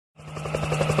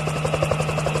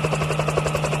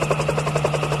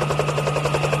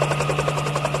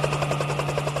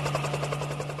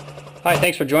Hi,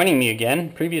 thanks for joining me again.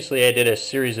 Previously I did a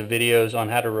series of videos on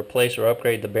how to replace or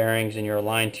upgrade the bearings in your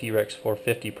Align T-Rex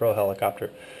 450 Pro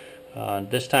helicopter.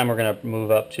 This time we're going to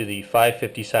move up to the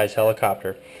 550 size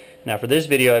helicopter. Now for this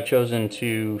video I've chosen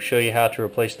to show you how to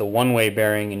replace the one-way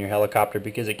bearing in your helicopter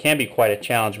because it can be quite a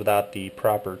challenge without the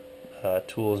proper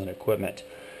tools and equipment.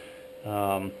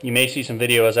 You may see some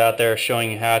videos out there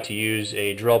showing you how to use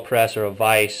a drill press or a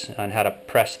vise on how to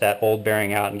press that old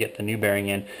bearing out and get the new bearing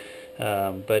in.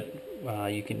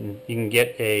 You can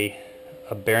get a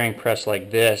bearing press like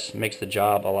this. It makes the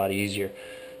job a lot easier.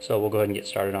 So we'll go ahead and get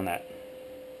started on that.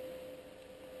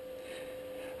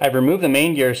 I've removed the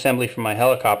main gear assembly from my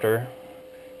helicopter,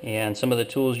 and some of the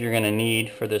tools you're going to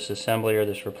need for this assembly or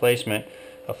this replacement: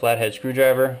 a flathead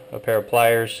screwdriver, a pair of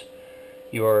pliers,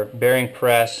 your bearing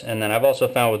press, and then I've also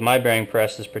found with my bearing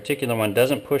press this particular one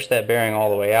doesn't push that bearing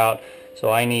all the way out,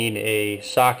 so I need a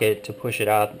socket to push it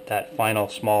out that final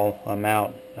small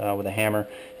amount with a hammer,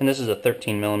 and this is a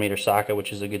 13mm socket,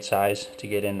 which is a good size to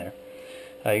get in there.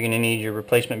 You're going to need your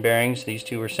replacement bearings. These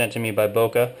two were sent to me by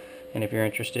Boca, and if you're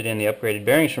interested in the upgraded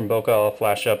bearings from Boca, I'll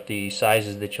flash up the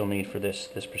sizes that you'll need for this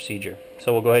procedure.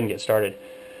 So we'll go ahead and get started.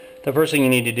 The first thing you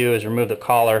need to do is remove the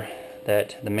collar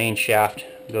that the main shaft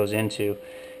goes into,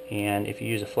 and if you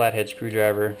use a flathead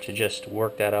screwdriver to just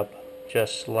work that up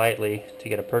just slightly to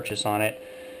get a purchase on it,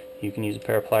 you can use a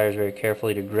pair of pliers very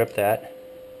carefully to grip that,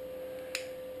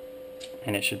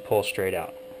 and it should pull straight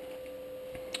out.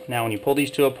 Now when you pull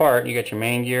these two apart, you got your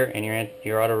main gear and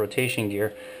your auto rotation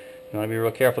gear. You want to be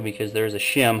real careful because there's a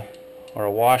shim or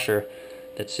a washer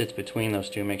that sits between those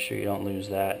two. Make sure you don't lose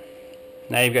that.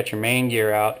 Now you've got your main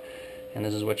gear out, and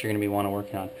this is what you're going to be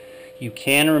working on. You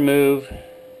can remove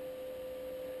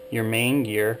your main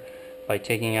gear by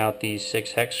taking out these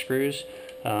 6 hex screws.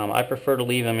 I prefer to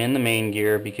leave them in the main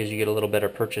gear because you get a little better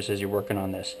purchase as you're working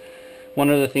on this. One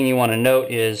other thing you want to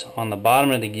note is on the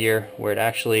bottom of the gear where it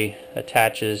actually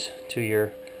attaches to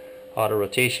your auto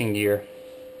rotation gear.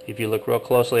 If you look real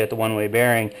closely at the one-way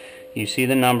bearing, you see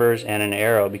the numbers and an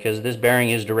arrow because this bearing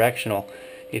is directional.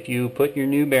 If you put your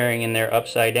new bearing in there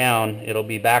upside down, it'll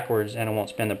be backwards and it won't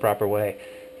spin the proper way.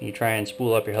 You try and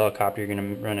spool up your helicopter, you're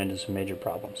going to run into some major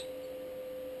problems.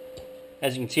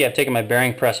 As you can see, I've taken my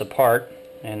bearing press apart,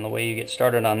 and the way you get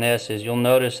started on this is you'll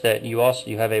notice that you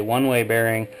have a one-way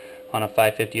bearing on a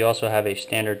 550. You also have a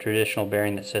standard traditional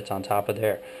bearing that sits on top of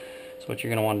there. So what you're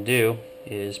going to want to do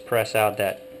is press out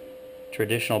that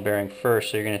traditional bearing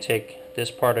first. So you're going to take this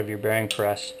part of your bearing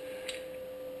press,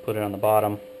 put it on the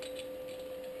bottom,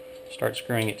 start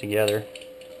screwing it together.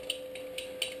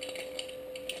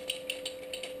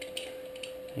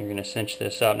 You're going to cinch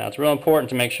this up. Now it's real important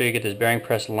to make sure you get this bearing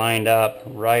press lined up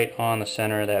right on the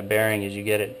center of that bearing as you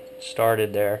get it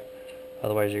started there.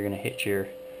 Otherwise you're going to hit your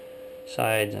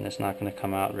sides and it's not going to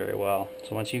come out very well.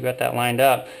 So once you've got that lined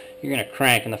up, you're going to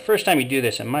crank. And the first time you do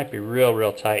this, it might be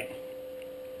real tight.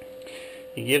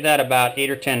 You give that about 8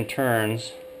 or 10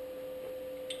 turns,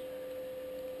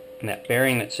 and that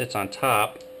bearing that sits on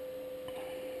top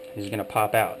is going to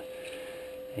pop out.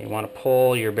 And you want to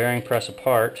pull your bearing press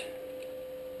apart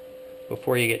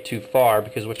before you get too far,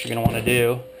 because what you're going to want to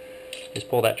do is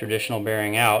pull that traditional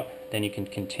bearing out, then you can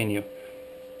continue.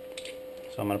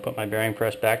 So I'm going to put my bearing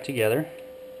press back together.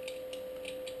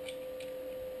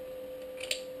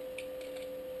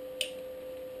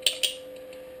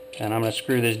 And I'm going to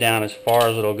screw this down as far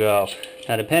as it'll go.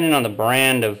 Now depending on the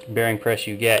brand of bearing press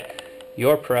you get,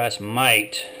 your press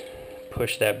might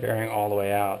push that bearing all the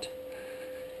way out.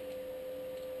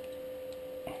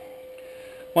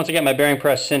 Once I get my bearing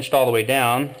press cinched all the way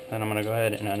down, then I'm going to go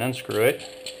ahead and unscrew it.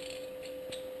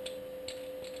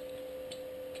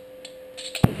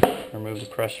 Remove the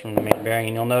press from the main bearing,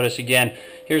 and you'll notice again,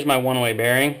 here's my one-way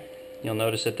bearing. You'll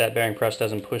notice that that bearing press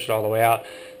doesn't push it all the way out.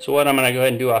 So what I'm going to go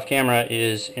ahead and do off camera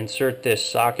is insert this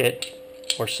socket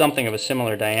or something of a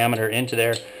similar diameter into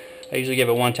there. I usually give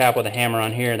it one tap with a hammer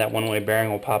on here, that one-way bearing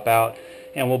will pop out,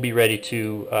 and we'll be ready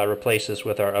to replace this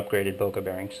with our upgraded Boca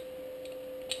bearings.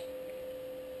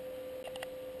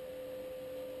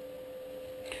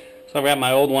 So I've got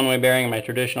my old one-way bearing and my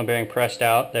traditional bearing pressed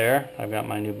out there. I've got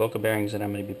my new Boca bearings that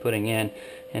I'm going to be putting in.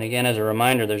 And again, as a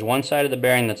reminder, there's one side of the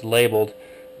bearing that's labeled.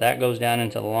 That goes down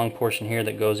into the long portion here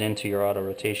that goes into your auto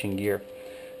rotation gear.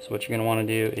 So what you're going to want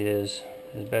to do is,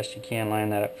 as best you can, line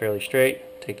that up fairly straight.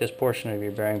 Take this portion of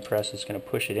your bearing press that's going to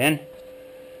push it in.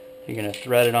 You're going to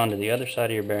thread it onto the other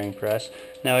side of your bearing press.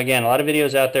 Now again, a lot of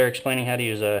videos out there explaining how to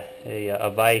use a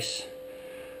vise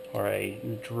or a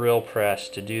drill press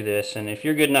to do this, and if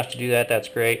you're good enough to do that, that's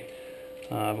great.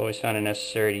 I've always found it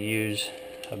necessary to use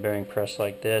a bearing press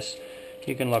like this.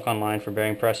 You can look online for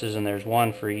bearing presses, and there's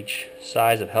one for each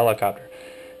size of helicopter.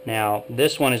 Now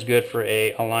this one is good for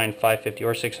a Align 550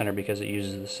 or 600 because it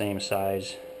uses the same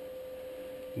size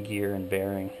gear and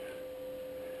bearing.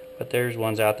 But there's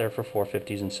ones out there for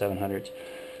 450s and 700s.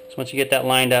 So once you get that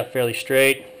lined up fairly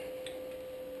straight,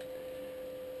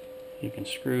 you can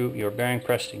screw your bearing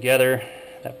press together.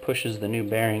 That pushes the new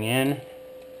bearing in.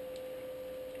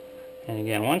 And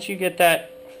again, once you get that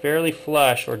fairly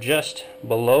flush or just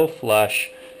below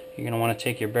flush, you're going to want to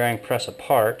take your bearing press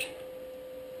apart.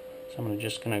 So I'm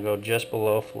just going to go just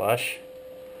below flush.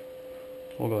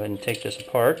 We'll go ahead and take this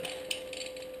apart.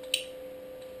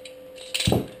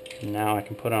 And now I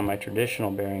can put on my traditional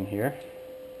bearing here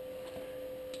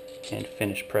and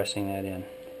finish pressing that in.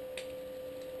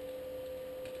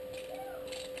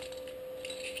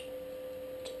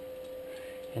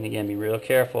 And again, be real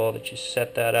careful that you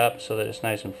set that up so that it's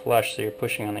nice and flush so you're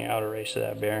pushing on the outer race of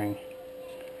that bearing.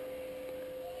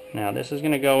 Now this is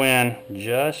going to go in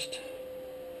just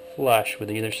flush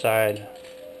with either side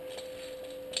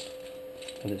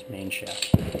of this main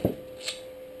shaft.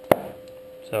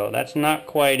 So that's not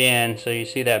quite in, so you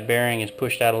see that bearing is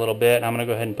pushed out a little bit. I'm going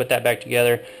to go ahead and put that back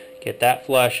together, get that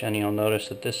flush, and you'll notice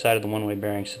that this side of the one-way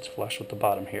bearing sits flush with the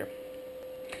bottom here.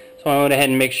 So I went ahead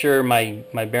and make sure my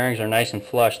bearings are nice and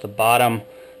flush. The bottom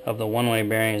of the one-way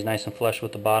bearing is nice and flush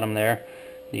with the bottom there.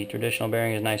 The traditional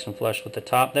bearing is nice and flush with the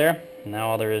top there. Now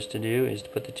all there is to do is to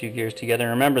put the two gears together.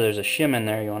 And remember, there's a shim in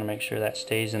there. You want to make sure that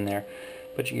stays in there.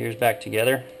 Put your gears back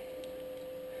together.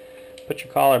 Put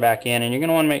your collar back in, and you're going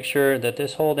to want to make sure that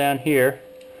this hole down here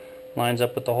lines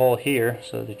up with the hole here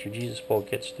so that your Jesus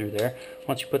bolt gets through there.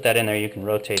 Once you put that in there, you can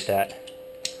rotate that.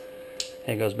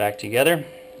 It goes back together.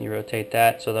 You rotate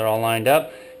that so they're all lined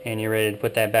up, and you're ready to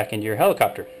put that back into your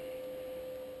helicopter.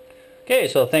 Okay,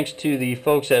 so thanks to the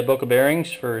folks at Boca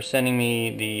Bearings for sending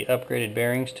me the upgraded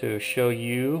bearings to show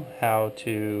you how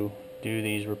to do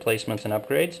these replacements and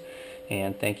upgrades.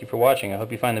 And thank you for watching. I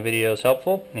hope you find the videos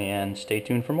helpful, and stay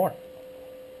tuned for more.